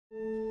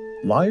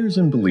Liars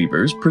and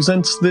Believers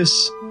presents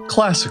this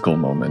classical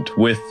moment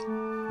with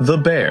The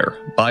Bear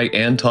by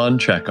Anton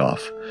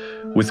Chekhov,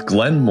 with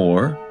Glenn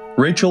Moore,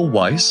 Rachel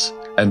Weisz,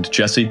 and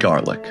Jesse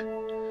Garlick.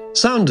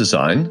 Sound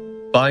design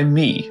by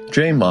me,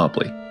 Jay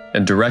Mobley,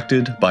 and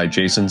directed by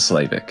Jason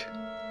Slavik.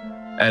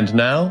 And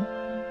now,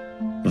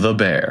 The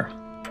Bear.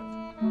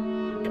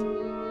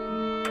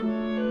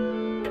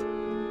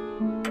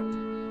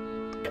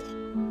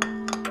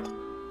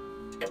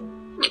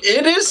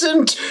 It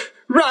isn't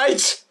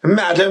right,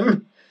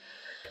 madam.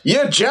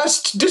 You're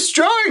just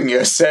destroying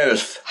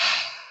yourself.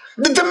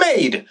 The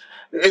maid,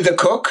 the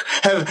cook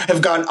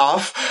have gone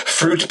off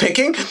fruit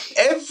picking.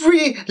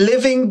 Every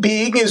living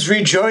being is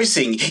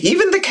rejoicing.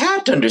 Even the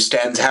cat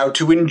understands how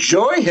to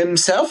enjoy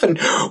himself and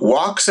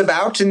walks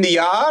about in the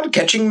yard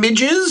catching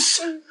midges.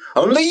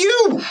 Only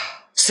you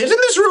sit in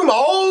this room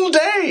all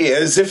day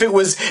as if it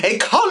was a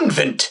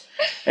convent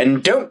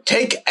and don't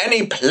take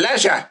any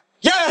pleasure.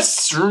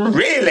 Yes,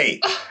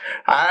 really.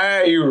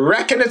 I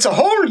reckon it's a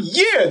whole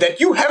year that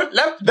you haven't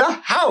left the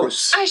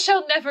house. I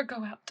shall never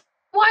go out.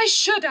 Why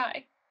should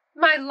I?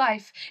 My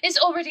life is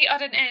already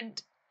at an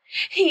end.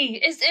 He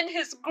is in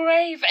his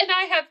grave, and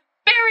I have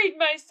buried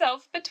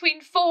myself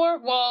between four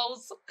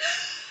walls.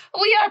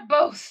 We are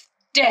both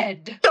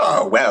dead.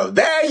 Oh, well,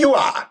 there you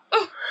are.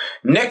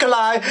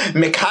 Nikolai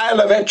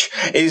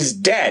Mikhailovich is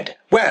dead.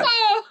 Well,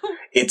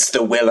 it's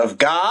the will of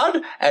God,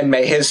 and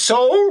may his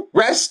soul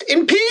rest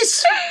in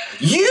peace.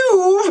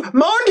 You've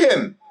mourned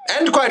him,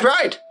 and quite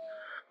right.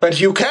 But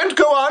you can't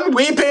go on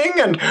weeping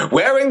and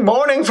wearing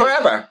mourning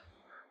forever.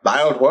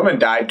 My old woman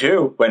died,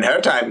 too, when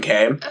her time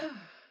came.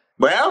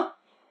 Well,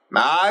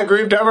 I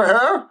grieved over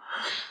her.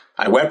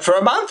 I wept for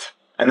a month,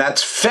 and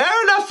that's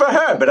fair enough for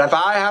her. But if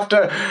I have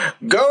to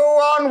go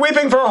on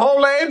weeping for a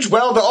whole age,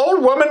 well, the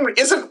old woman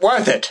isn't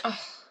worth it.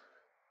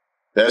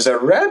 There's a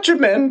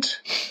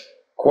regiment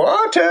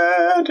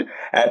quartered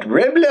at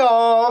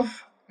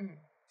Ryblov,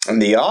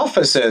 and the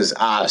officers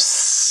are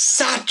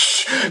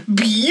such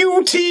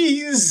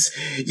beauties.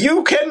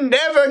 You can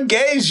never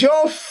gaze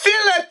your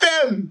fill at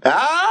them.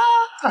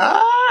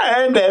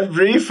 And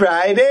every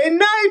Friday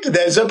night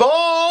there's a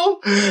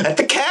ball at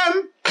the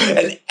camp,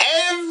 and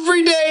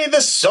every day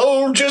the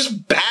soldiers'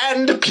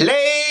 band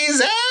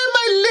plays.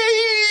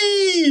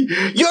 Emily,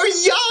 you're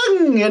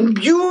young and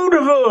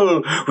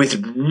beautiful,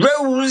 with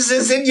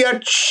roses in your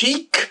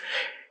cheek.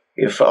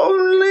 If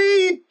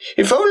only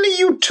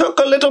you took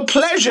a little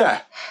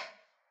pleasure.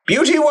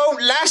 Beauty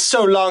won't last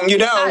so long, you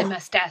know. I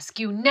must ask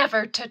you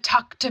never to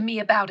talk to me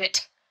about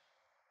it.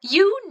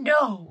 You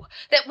know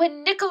that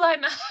when Nikolai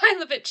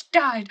Mikhailovich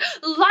died,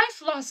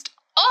 life lost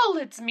all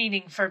its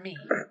meaning for me.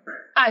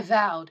 I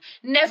vowed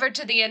never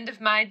to the end of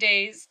my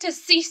days to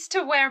cease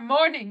to wear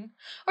mourning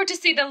or to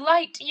see the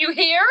light, you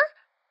hear?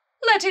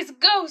 Let his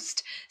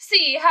ghost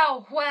see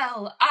how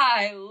well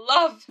I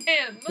love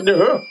him.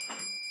 No.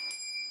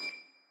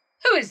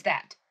 Who is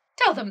that?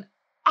 Tell them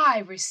I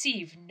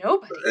receive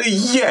nobody.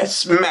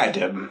 Yes,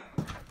 madam.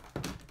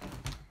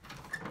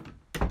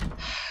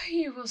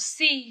 You will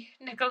see,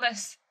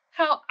 Nicholas,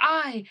 how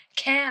I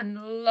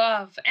can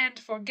love and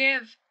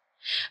forgive.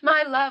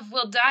 My love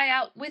will die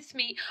out with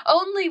me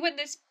only when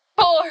this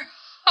poor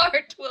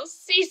heart will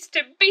cease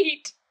to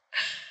beat.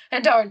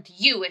 And aren't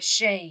you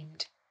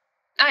ashamed?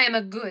 I am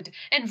a good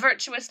and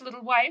virtuous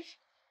little wife.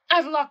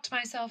 I've locked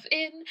myself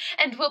in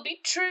and will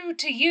be true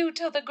to you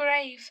till the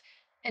grave.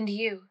 And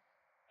you,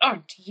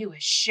 aren't you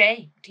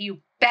ashamed,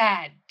 you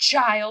bad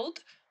child?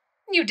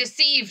 You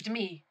deceived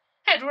me,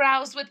 had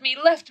roused with me,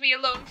 left me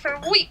alone for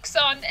weeks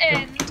on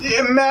end.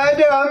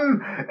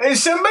 Madam,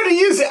 somebody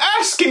is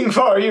asking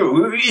for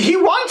you. He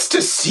wants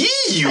to see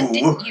you.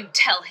 Didn't you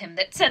tell him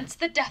that since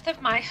the death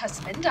of my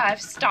husband,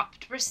 I've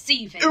stopped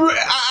receiving?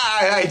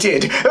 I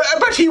did,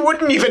 but he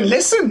wouldn't even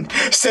listen.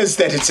 Says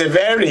that it's a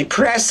very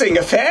pressing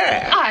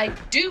affair. I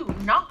do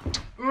not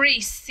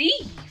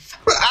receive.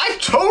 I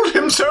told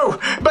him so,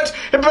 but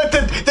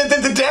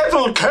the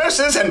devil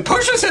curses and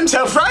pushes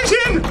himself right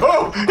in.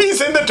 Oh, he's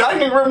in the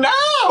dining room now.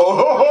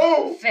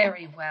 Oh.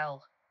 Very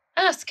well.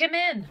 Ask him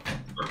in.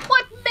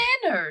 What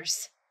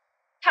manners?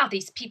 How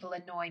these people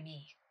annoy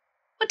me.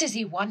 What does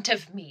he want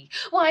of me?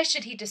 Why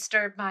should he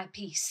disturb my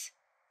peace?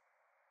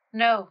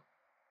 No,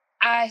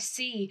 I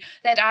see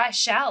that I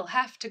shall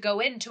have to go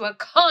into a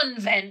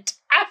convent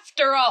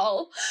after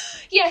all.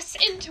 Yes,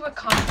 into a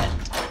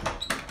convent.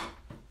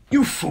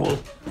 You fool!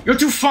 You're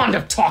too fond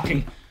of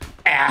talking,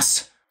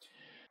 ass!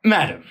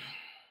 Madam,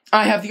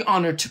 I have the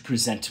honor to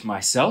present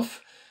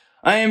myself.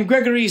 I am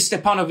Gregory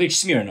Stepanovich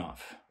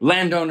Smirnov,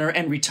 landowner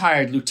and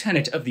retired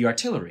lieutenant of the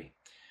artillery.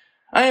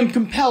 I am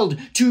compelled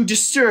to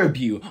disturb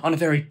you on a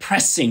very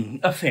pressing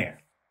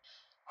affair.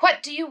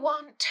 What do you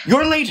want?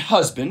 Your late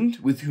husband,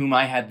 with whom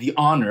I had the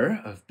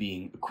honor of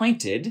being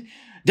acquainted,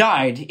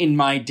 died in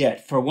my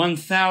debt for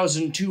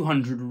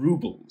 1,200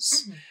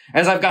 rubles.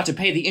 As I've got to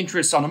pay the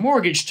interest on a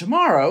mortgage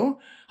tomorrow,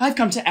 I've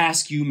come to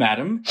ask you,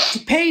 madam, to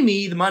pay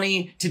me the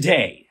money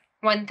today.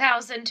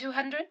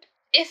 1,200?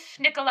 If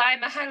Nikolai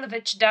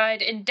Mikhailovich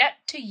died in debt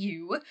to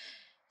you,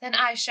 then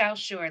I shall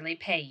surely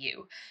pay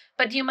you.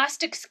 but you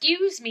must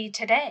excuse me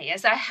today,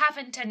 as I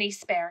haven't any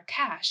spare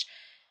cash.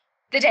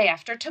 The day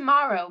after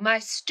tomorrow, my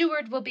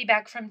steward will be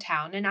back from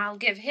town, and I'll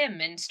give him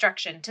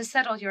instruction to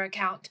settle your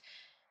account.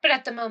 But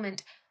at the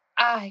moment,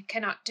 I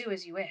cannot do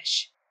as you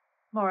wish.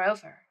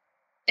 Moreover,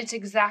 it's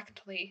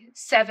exactly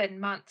 7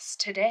 months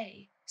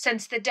today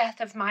since the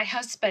death of my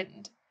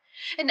husband,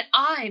 and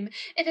I'm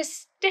in a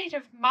state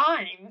of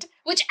mind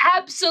which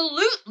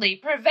absolutely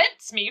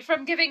prevents me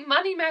from giving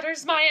money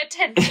matters my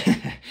attention.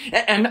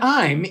 And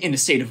I'm in a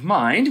state of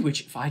mind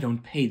which, if I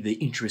don't pay the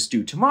interest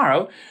due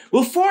tomorrow,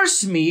 will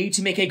force me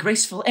to make a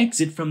graceful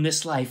exit from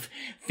this life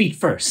feet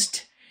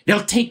first.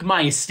 They'll take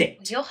my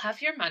estate. You'll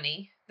have your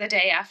money the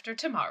day after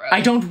tomorrow.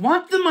 I don't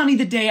want the money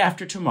the day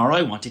after tomorrow.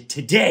 I want it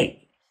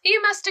today. You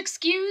must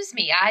excuse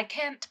me. I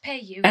can't pay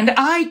you. And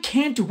I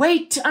can't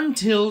wait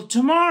until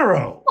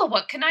tomorrow. Well,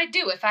 what can I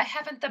do if I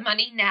haven't the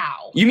money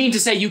now? You mean to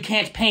say you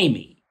can't pay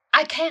me?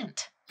 I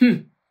can't.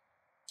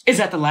 Is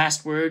that the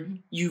last word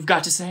you've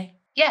got to say?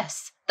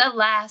 Yes, the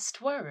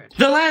last word.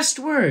 The last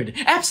word.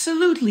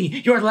 Absolutely,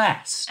 your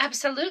last.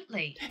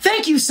 Absolutely.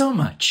 Thank you so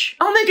much.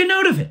 I'll make a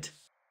note of it.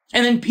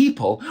 And then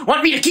people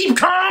want me to keep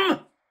calm.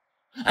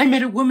 I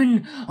met a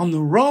woman on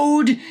the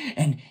road,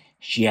 and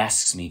she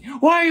asks me,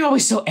 "Why are you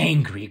always so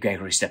angry,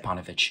 Gregory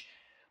Stepanovich?"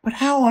 But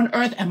how on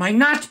earth am I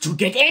not to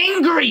get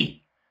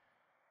angry?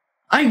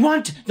 I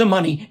want the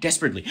money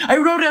desperately. I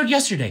rode out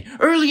yesterday,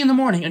 early in the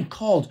morning, and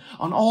called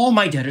on all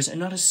my debtors, and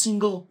not a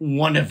single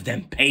one of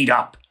them paid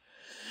up.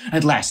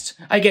 At last,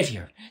 I get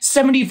here,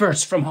 70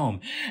 versts from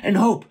home, and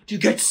hope to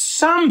get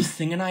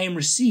something, and I am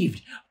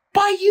received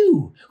by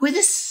you with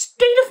a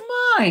state of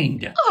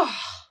mind. Oh.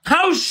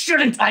 How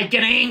shouldn't I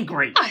get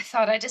angry? I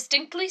thought I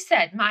distinctly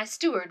said my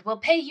steward will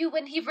pay you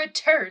when he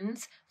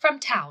returns from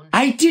town.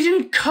 I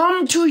didn't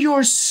come to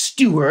your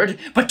steward,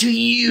 but to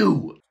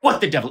you.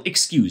 What the devil,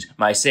 excuse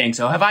my saying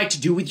so, have I to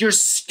do with your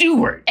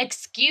steward?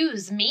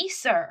 Excuse me,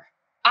 sir.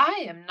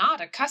 I am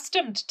not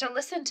accustomed to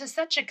listen to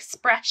such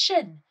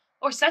expression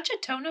or such a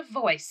tone of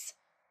voice.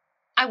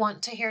 I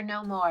want to hear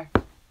no more.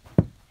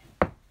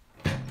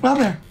 Well,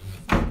 there.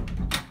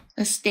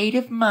 A state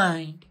of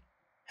mind.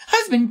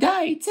 Husband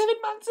died 7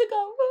 months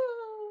ago.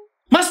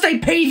 Must I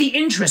pay the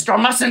interest or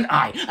mustn't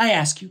I? I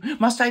ask you,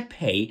 must I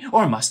pay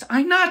or must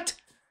I not?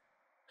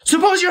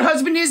 Suppose your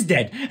husband is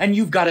dead and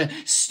you've got a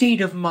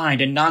state of mind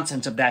and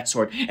nonsense of that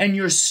sort and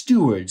your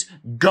steward's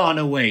gone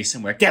away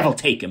somewhere. Devil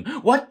take him.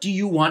 What do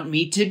you want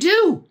me to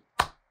do?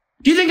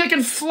 Do you think I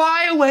can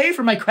fly away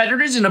from my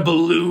creditors in a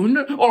balloon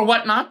or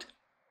whatnot?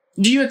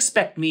 Do you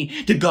expect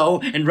me to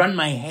go and run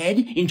my head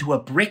into a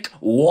brick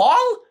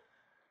wall?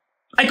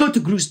 I go to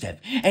Grustev,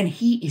 and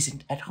he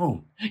isn't at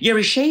home.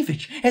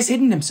 Yerishevich has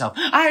hidden himself.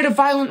 I had a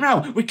violent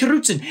row with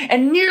Karutsin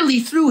and nearly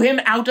threw him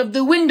out of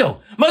the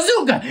window.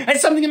 Mazuga had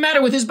something the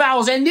matter with his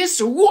bowels, and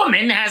this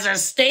woman has a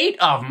state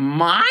of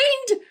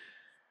mind?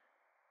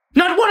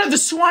 Not one of the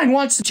swine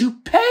wants to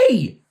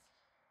pay.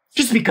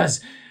 Just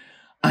because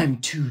I'm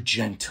too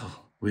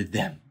gentle with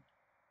them.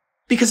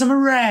 Because I'm a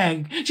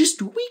rag, just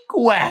weak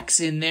wax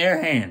in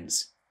their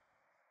hands.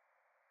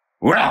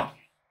 Well,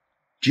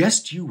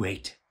 just you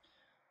wait.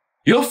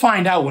 You'll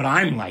find out what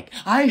I'm like.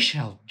 I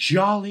shall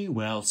jolly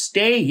well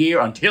stay here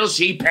until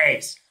she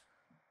pays.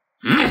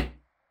 Ugh,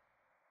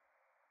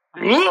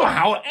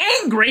 how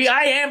angry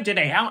I am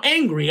today. How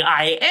angry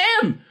I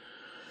am.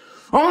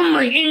 All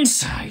my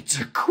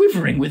insides are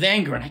quivering with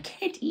anger and I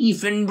can't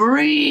even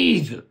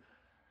breathe.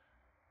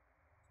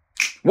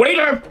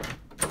 Waiter!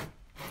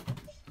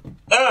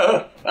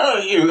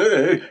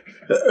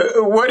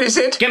 What is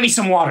it? Get me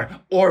some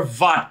water or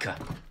vodka.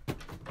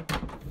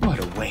 What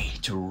a way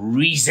to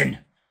reason.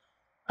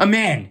 A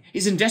man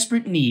is in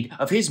desperate need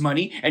of his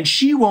money, and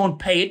she won't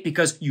pay it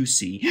because, you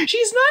see,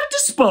 she's not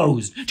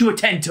disposed to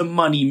attend to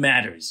money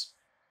matters.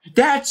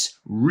 That's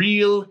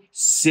real,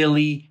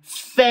 silly,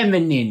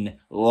 feminine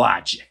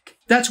logic.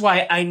 That's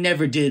why I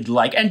never did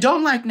like, and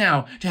don't like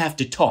now, to have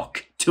to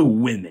talk to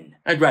women.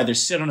 I'd rather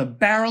sit on a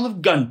barrel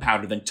of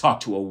gunpowder than talk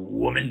to a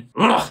woman.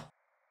 Ugh!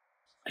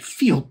 I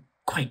feel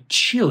quite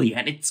chilly,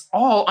 and it's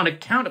all on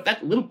account of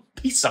that little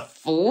piece of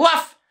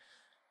fluff.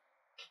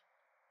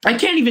 I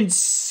can't even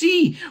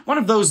see one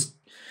of those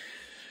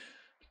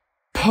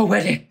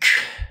poetic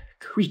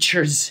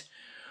creatures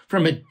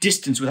from a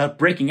distance without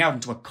breaking out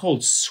into a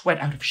cold sweat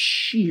out of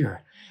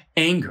sheer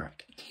anger.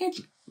 I can't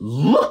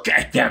look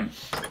at them.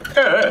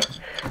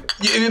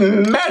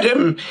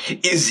 Madam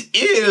is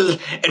ill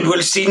and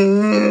will see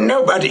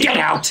nobody. Get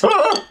out!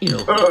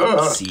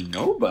 You'll see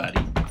nobody.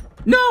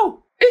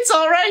 No, it's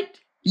all right.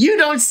 You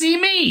don't see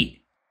me.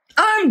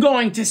 I'm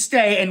going to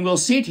stay and we'll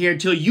sit here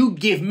till you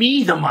give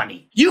me the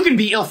money. You can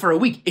be ill for a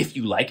week if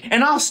you like,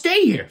 and I'll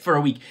stay here for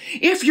a week.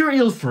 If you're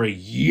ill for a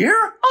year,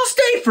 I'll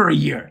stay for a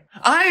year.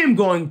 I am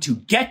going to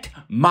get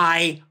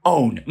my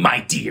own,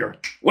 my dear.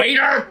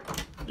 Waiter!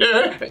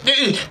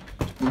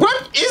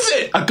 What is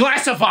it? A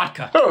glass of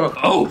vodka.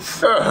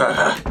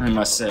 I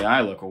must say,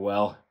 I look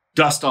well.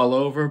 Dust all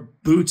over,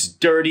 boots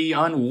dirty,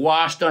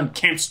 unwashed,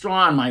 unkempt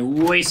straw on my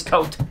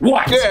waistcoat.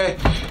 What?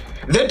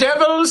 The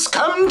devil's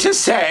come to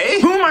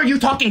say... Whom are you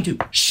talking to?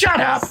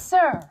 Shut up!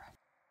 Sir,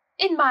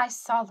 in my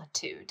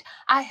solitude,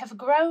 I have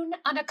grown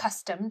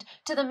unaccustomed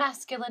to the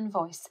masculine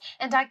voice,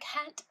 and I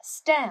can't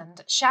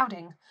stand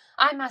shouting.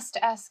 I must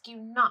ask you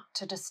not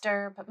to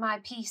disturb my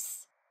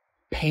peace.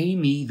 Pay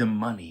me the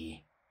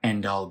money,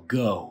 and I'll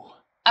go.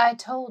 I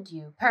told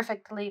you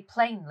perfectly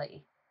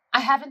plainly. I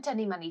haven't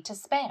any money to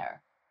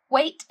spare.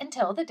 Wait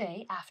until the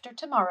day after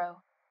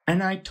tomorrow.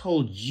 And I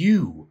told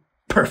you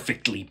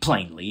perfectly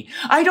plainly,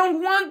 I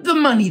don't want the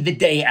money the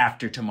day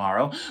after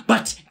tomorrow,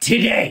 but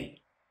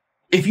today.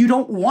 If you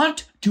don't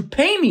want to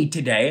pay me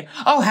today,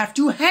 I'll have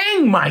to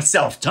hang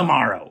myself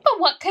tomorrow. But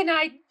what can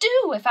I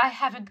do if I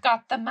haven't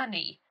got the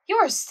money?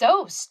 You're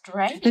so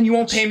strange. Then you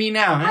won't pay me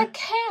now, huh? I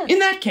can't. In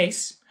that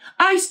case,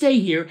 I stay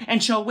here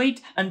and shall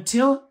wait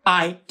until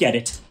I get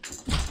it.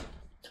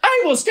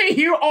 I will stay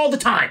here all the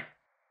time.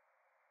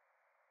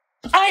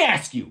 I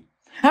ask you,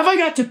 have I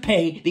got to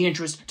pay the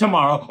interest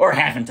tomorrow or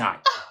haven't I?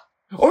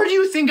 Or do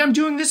you think I'm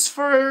doing this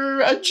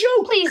for a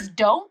joke? Please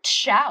don't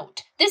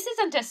shout. This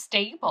isn't a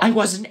stable. I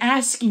wasn't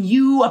asking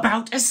you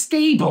about a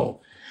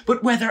stable,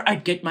 but whether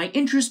I'd get my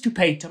interest to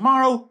pay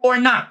tomorrow or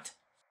not.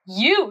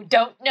 You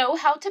don't know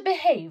how to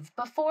behave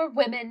before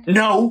women.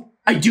 No,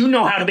 I do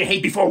know how to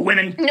behave before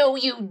women. No,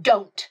 you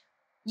don't.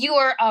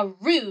 You're a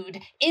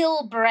rude,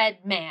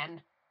 ill-bred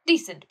man.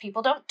 Decent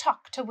people don't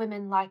talk to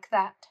women like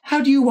that.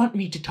 How do you want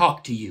me to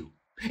talk to you?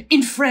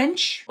 In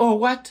French, or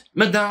what?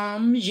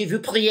 Madame, je vous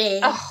prie.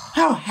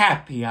 How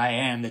happy I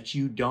am that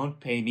you don't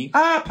pay me.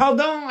 Ah,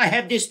 pardon, I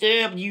have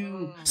disturbed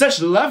you.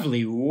 Such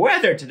lovely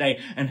weather today,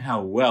 and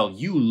how well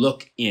you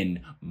look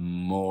in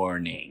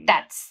mourning.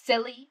 That's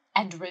silly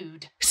and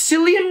rude.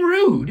 Silly and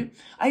rude?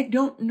 I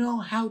don't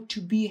know how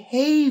to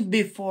behave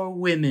before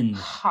women.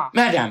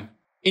 Madame,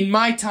 in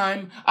my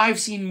time, I've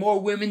seen more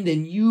women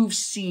than you've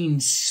seen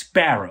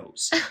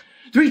sparrows.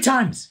 3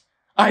 times.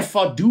 I've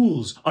fought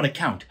duels on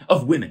account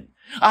of women.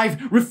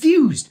 I've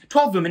refused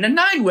 12 women, and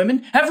 9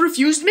 women have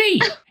refused me.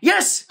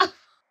 Yes,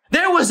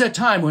 there was a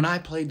time when I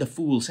played the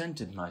fool,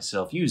 scented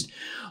myself, used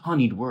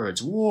honeyed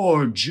words,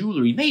 wore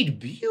jewelry, made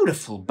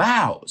beautiful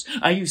bows.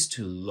 I used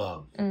to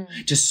love,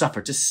 to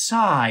suffer, to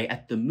sigh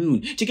at the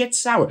moon, to get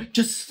sour,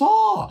 to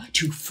thaw,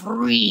 to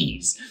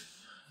freeze.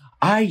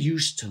 I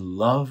used to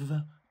love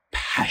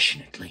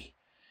passionately,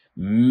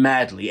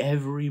 madly,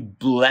 every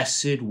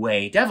blessed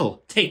way.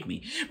 Devil take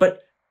me,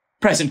 but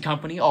present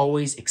company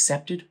always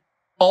accepted.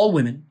 All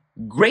women,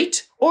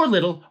 great or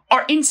little,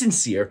 are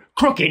insincere,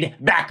 crooked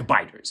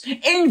backbiters,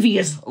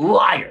 envious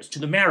liars to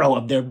the marrow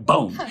of their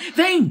bones,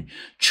 vain,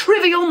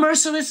 trivial,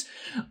 merciless,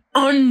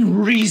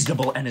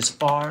 unreasonable, and as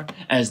far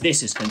as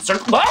this is concerned,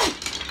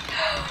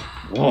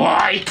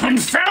 why,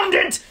 confound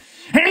it!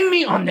 Hang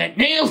me on that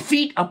nail,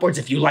 feet upwards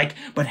if you like,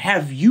 but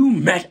have you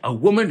met a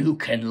woman who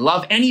can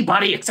love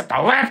anybody except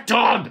a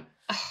lapdog?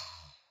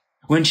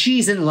 When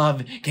she's in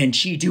love, can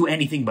she do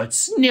anything but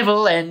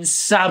snivel and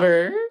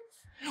subber?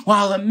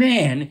 While a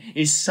man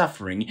is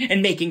suffering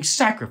and making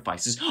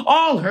sacrifices,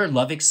 all her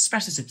love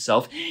expresses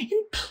itself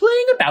in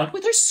playing about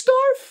with her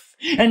scarf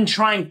and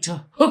trying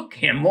to hook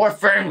him more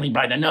firmly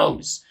by the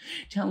nose.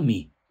 Tell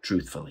me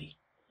truthfully,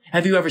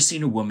 have you ever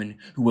seen a woman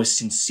who was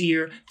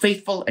sincere,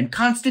 faithful, and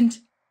constant?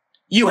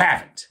 You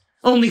haven't.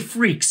 Only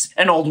freaks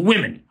and old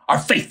women are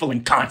faithful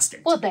and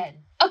constant. Well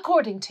then,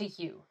 according to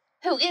you,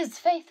 who is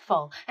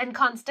faithful and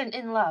constant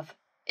in love?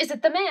 Is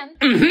it the man?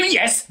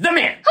 Yes, the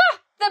man. Ha!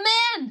 The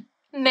man!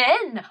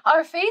 Men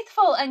are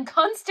faithful and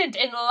constant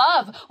in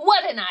love.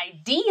 What an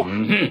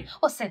idea!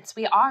 Well, since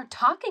we are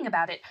talking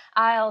about it,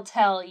 I'll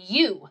tell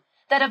you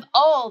that of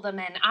all the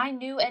men I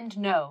knew and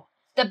know,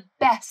 the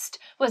best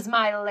was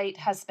my late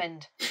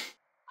husband.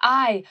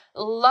 I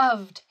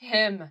loved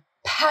him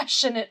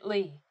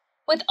passionately,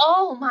 with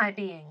all my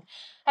being,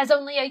 as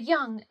only a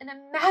young and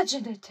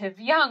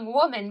imaginative young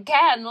woman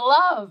can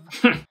love.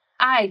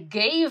 I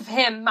gave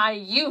him my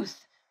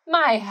youth,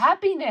 my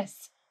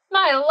happiness,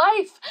 my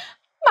life,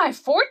 my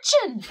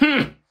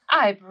fortune.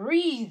 I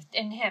breathed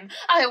in him.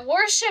 I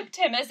worshipped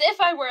him as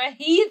if I were a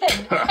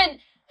heathen.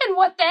 And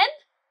what then?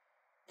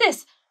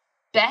 This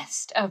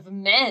best of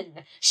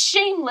men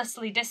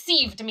shamelessly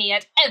deceived me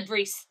at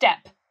every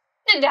step.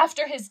 And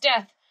after his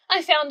death,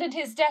 I found in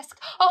his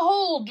desk a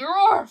whole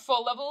drawer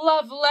full of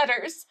love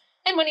letters.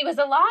 And when he was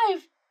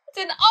alive, it's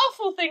an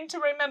awful thing to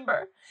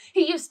remember.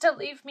 He used to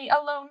leave me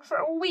alone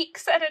for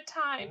weeks at a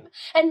time,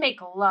 and make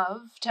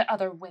love to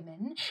other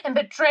women, and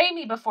betray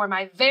me before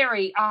my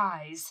very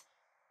eyes.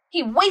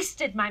 He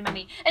wasted my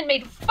money, and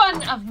made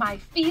fun of my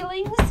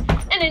feelings,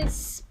 and in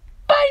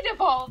spite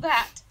of all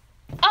that,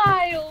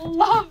 I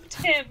loved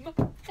him,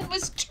 and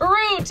was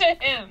true to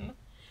him.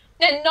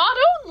 And not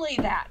only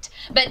that,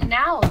 but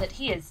now that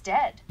he is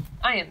dead,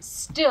 I am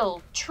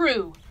still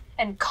true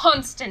and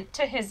constant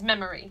to his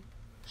memory.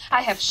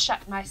 I have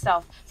shut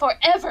myself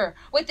forever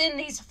within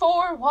these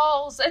 4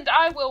 walls, and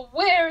I will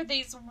wear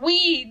these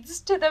weeds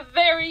to the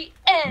very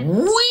end.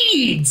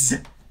 Weeds!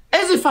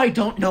 As if I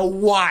don't know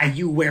why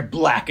you wear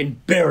black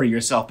and bury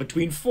yourself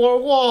between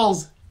 4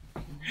 walls.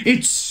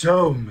 It's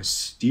so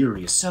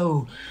mysterious,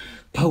 so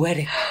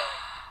poetic.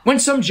 When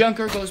some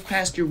junker goes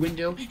past your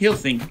window, he'll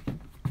think,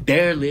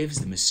 there lives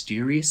the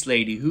mysterious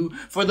lady who,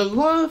 for the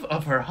love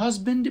of her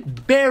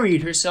husband,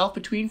 buried herself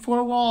between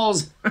four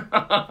walls.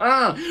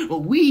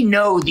 Well, we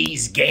know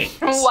these games.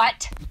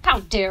 What? How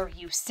dare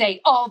you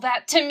say all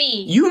that to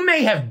me? You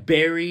may have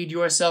buried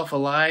yourself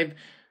alive,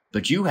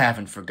 but you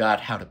haven't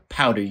forgot how to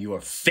powder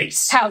your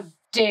face. How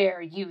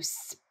dare you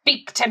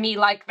speak to me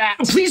like that?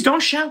 Please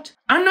don't shout.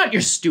 I'm not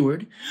your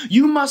steward.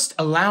 You must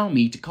allow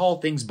me to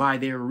call things by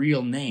their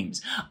real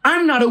names.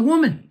 I'm not a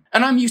woman,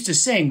 and I'm used to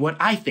saying what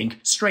I think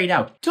straight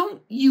out.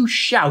 Don't you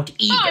shout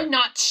either. I'm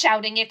not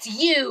shouting, it's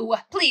you.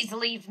 Please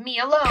leave me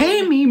alone.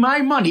 Pay me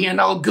my money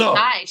and I'll go.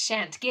 I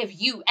shan't give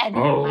you any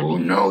Oh,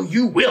 money. no,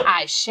 you will.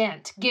 I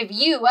shan't give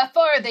you a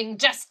farthing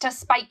just to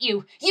spite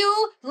you.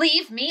 You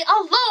leave me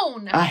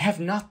alone. I have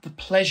not the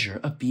pleasure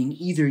of being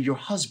either your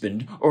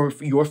husband or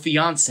your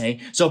fiancé,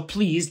 so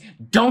please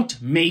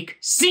don't make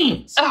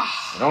scenes.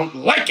 I don't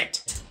like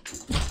it.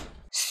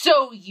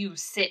 So you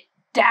sit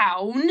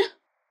down.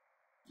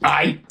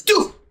 I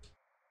do.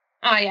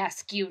 I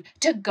ask you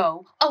to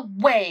go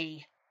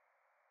away.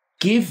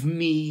 Give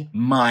me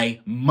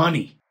my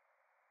money.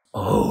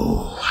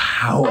 Oh,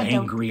 how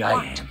angry I am.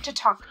 I don't want to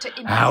talk to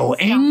Indian How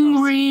scoundrels.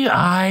 angry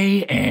I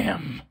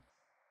am.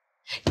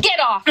 Get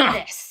off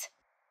this.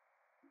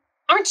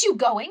 Aren't you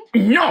going?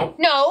 No.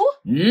 No?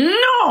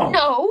 No.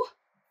 No?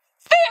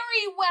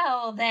 Very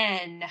well,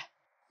 then.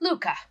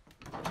 Luca,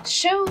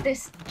 show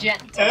this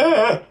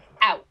gentleman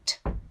out.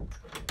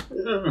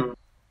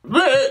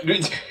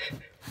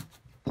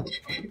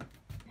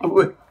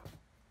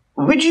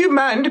 Would you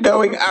mind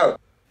going out,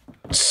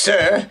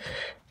 sir?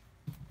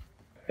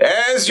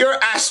 As you're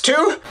asked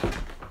to?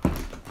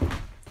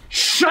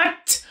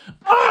 Shut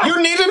up!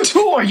 You needn't.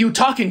 Who are you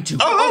talking to?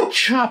 Oh. I'll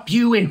chop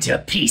you into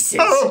pieces.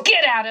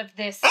 Get out of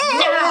this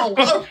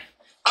now.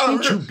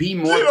 Can't you be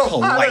more Little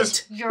polite?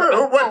 honest. You're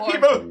a What bore.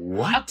 people? A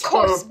What?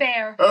 corpse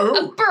bear.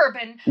 Oh. A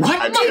bourbon.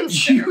 What A did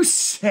monster. you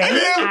say?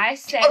 I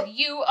said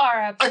you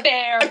are a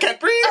bear. I can't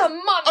breathe. A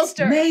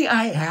monster. May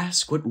I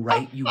ask what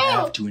right you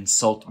have to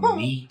insult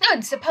me?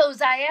 And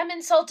suppose I am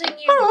insulting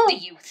you. Do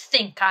you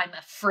think I'm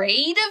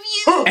afraid of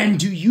you? And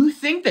do you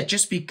think that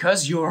just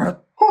because you're a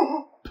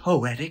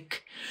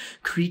poetic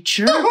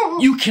creature,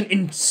 you can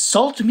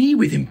insult me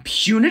with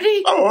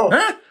impunity?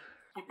 Huh?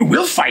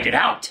 We'll fight it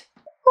out.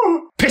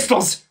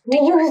 Pistols! Do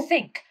you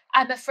think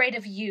I'm afraid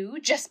of you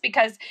just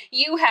because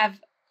you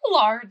have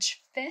large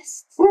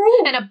fists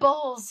and a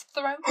bull's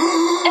throat?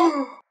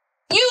 And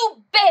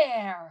you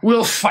bear!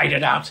 We'll fight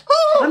it out.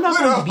 I'm not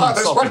going to be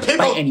insulted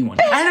by anyone.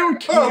 I don't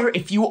care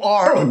if you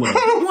are a woman.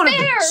 One of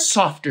the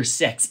softer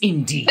sex,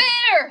 indeed. Bear!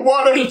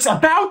 It's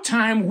about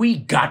time we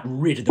got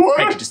rid of the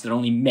prejudice that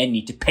only men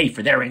need to pay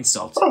for their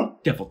insults.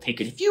 Devil take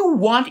it. If you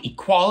want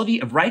equality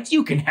of rights,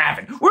 you can have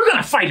it. We're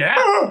gonna fight it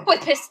out.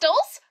 With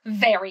pistols?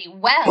 Very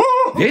well.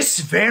 This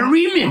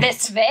very minute.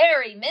 This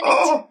very minute.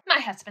 My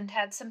husband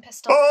had some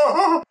pistols.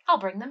 I'll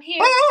bring them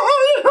here.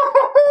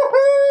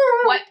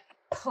 What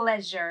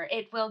pleasure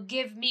it will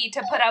give me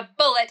to put a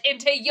bullet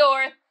into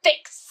your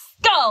thick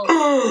skull.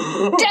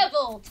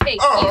 Devil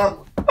take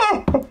you.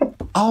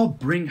 I'll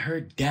bring her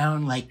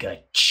down like a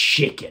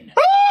chicken.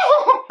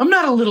 I'm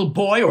not a little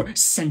boy or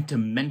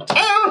sentimental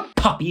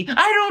puppy.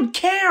 I don't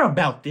care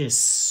about this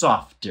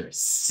softer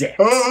sex.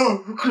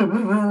 Oh,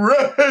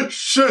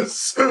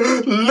 gracious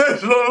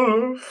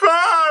little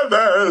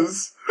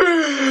fathers,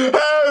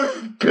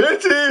 have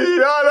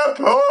pity on a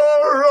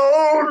poor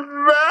old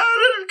man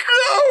and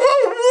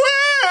go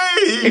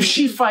away! If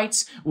she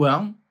fights,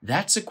 well,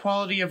 that's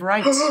equality of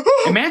rights,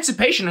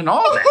 emancipation and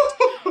all that.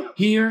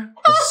 Here,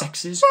 the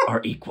sexes are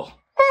equal.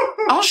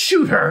 I'll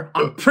shoot her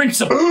on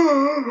principle.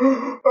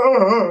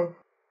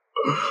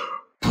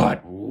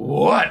 But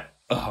what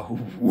a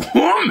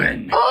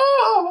woman!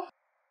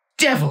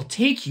 Devil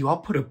take you, I'll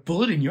put a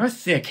bullet in your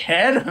thick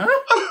head, huh?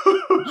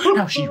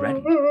 How's she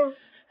ready?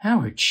 How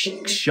her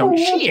cheeks show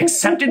she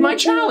accepted my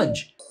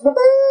challenge.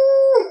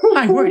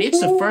 My word, it's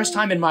the first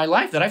time in my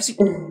life that I've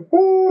seen...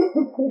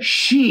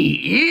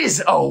 She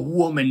is a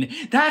woman.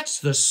 That's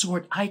the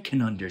sort I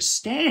can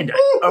understand.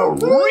 A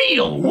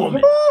real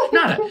woman.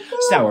 Not a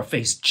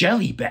sour-faced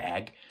jelly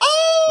bag.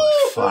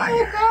 But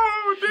fire.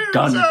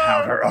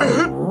 Gunpowder.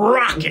 A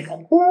rocket.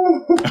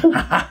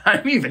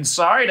 I'm even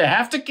sorry to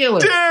have to kill her.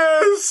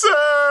 Dear sir!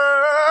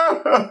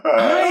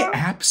 I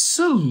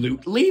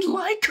absolutely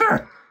like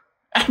her.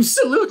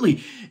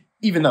 Absolutely.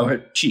 Even though her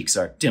cheeks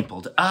are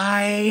dimpled,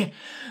 I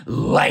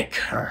like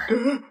her.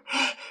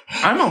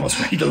 I'm almost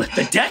ready to let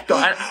the death go.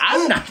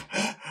 I'm not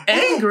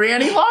angry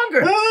any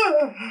longer.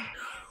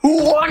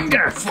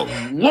 Wonderful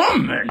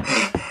woman.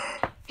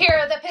 Here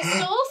are the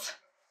pistols.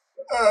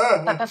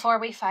 But before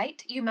we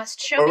fight, you must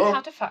show me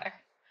how to fire.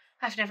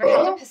 I've never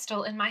held a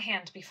pistol in my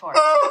hand before.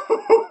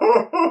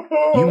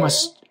 You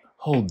must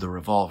hold the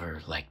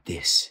revolver like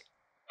this.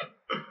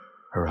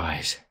 Her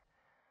eyes,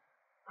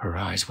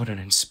 what an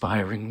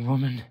inspiring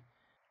woman.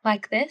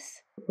 Like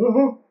this?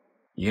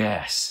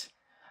 Yes,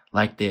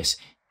 like this.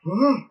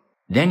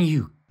 Then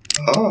you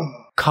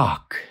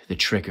cock the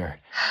trigger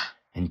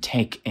and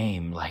take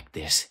aim like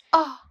this.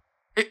 Oh.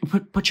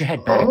 Put your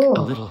head back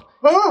a little.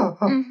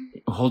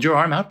 Hold your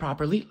arm out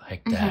properly,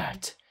 like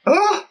that.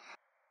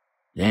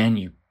 Then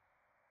you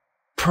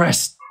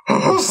press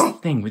this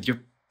thing with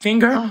your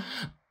finger,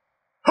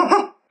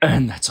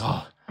 and that's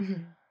all.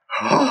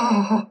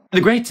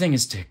 The great thing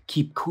is to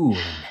keep cool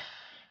and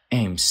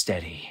aim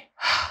steady.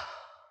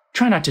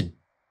 Try not to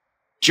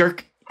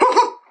jerk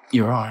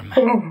your arm.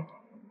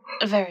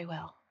 Very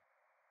well.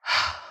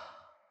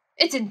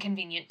 It's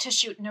inconvenient to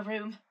shoot in a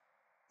room.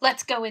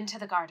 Let's go into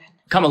the garden.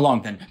 Come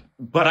along, then.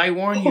 But I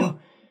warn you,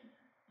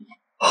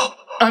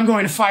 I'm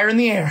going to fire in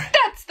the air.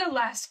 That's the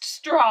last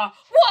straw.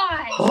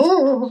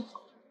 Why?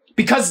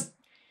 Because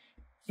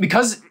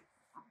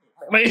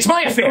it's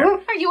my affair.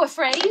 Are you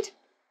afraid?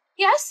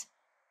 Yes?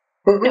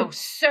 No,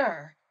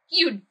 sir.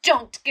 You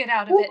don't get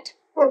out of it.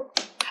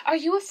 Are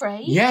you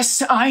afraid?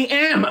 Yes, I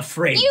am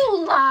afraid.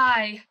 You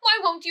lie. Why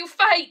won't you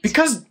fight?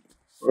 Because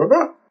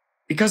I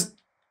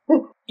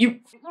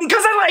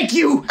like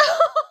you.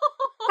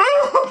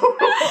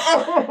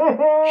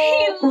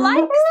 He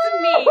likes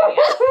me.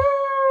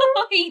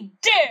 He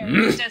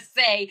dares to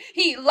say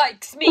he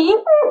likes me.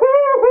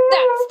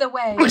 That's the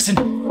way. Listen,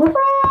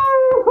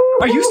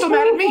 are you still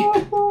mad at me?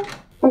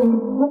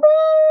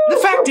 The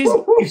fact is,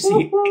 you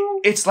see,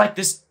 it's like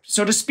this,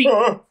 so to speak.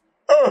 Well,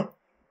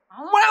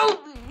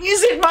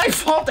 is it my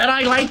fault that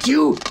I like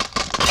you?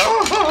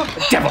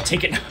 Devil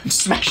take it, I'm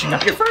smashing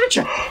up your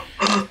furniture.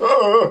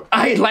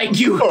 I like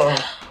you.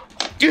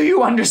 Do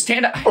you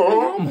understand? I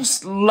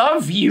almost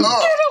love you. Get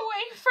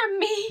away from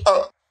me.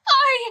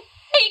 I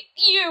hate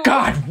you.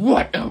 God,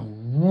 what a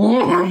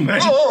woman.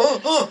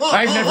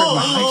 I've never in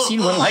my life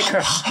seen one like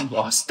her.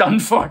 Lost, done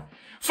for.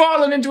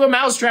 Fallen into a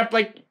mousetrap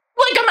like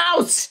a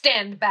mouse.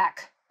 Stand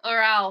back,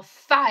 or I'll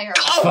fire.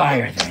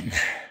 Fire, then.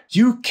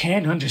 You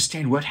can't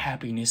understand what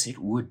happiness it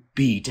would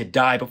be to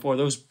die before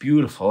those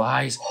beautiful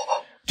eyes.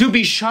 To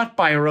be shot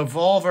by a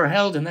revolver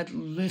held in that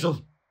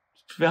little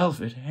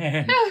velvet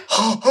hand.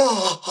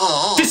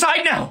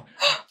 Decide now!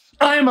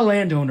 I am a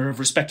landowner of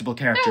respectable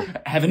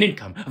character. I have an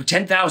income of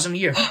 10,000 a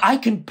year. I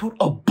can put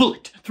a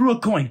bullet through a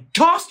coin,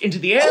 tossed into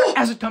the air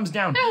as it comes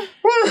down.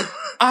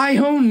 I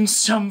own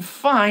some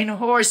fine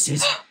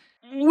horses.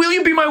 Will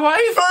you be my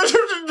wife?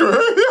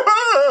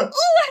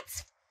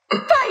 Let's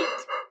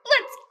fight.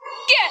 Let's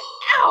get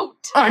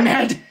out. I'm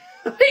mad.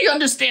 I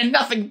understand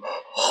nothing.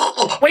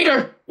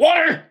 Waiter,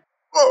 water.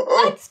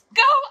 Let's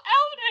go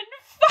out and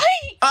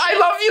fight. I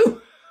love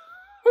you.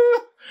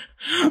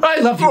 I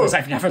love you as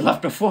I've never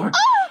loved before.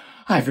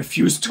 I've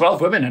refused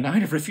 12 women and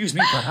 9 have refused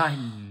me, but I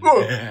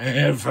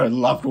never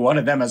loved one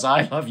of them as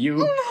I love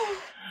you.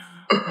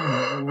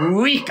 I'm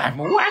weak, I'm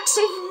wax,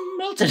 I'm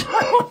melted.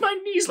 I'm on my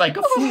knees like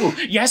a fool.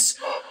 Yes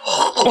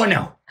or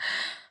no?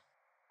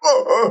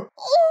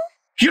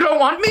 You don't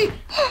want me?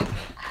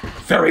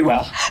 Very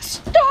well.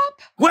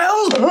 Stop.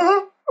 Well?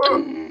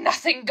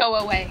 Nothing, go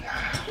away.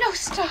 No,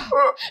 stop.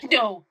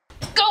 No,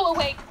 go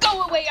away,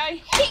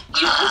 I hate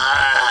you.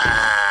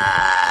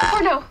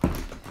 Or no,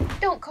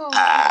 don't go away.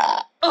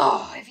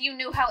 Oh, if you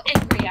knew how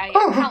angry I am,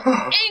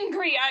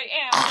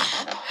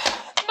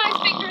 My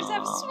fingers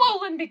have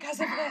swollen because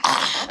of this.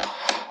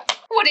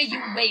 What are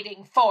you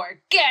waiting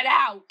for? Get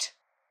out.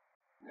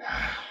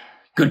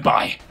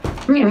 Goodbye.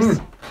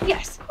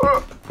 Yes.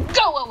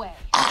 Go away.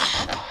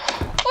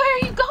 Where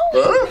are you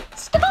going?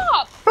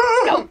 Stop.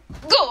 No,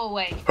 go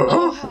away.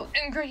 Oh, how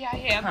angry I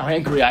am. How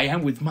angry I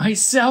am with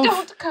myself.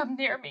 Don't come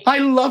near me. I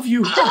love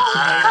you. What do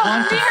I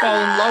want to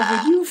fall in love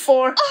with you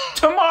for?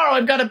 Tomorrow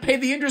I've got to pay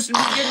the interest and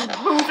begin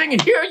moving,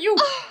 and here you...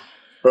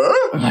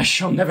 I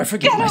shall never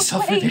forgive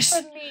myself for this.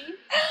 From me.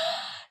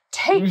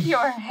 Take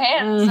your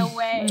hands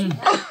away.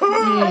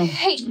 I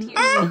hate you.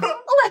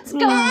 Let's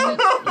go.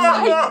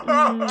 Fight.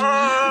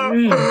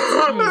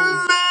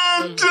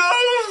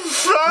 Little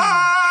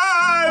fire!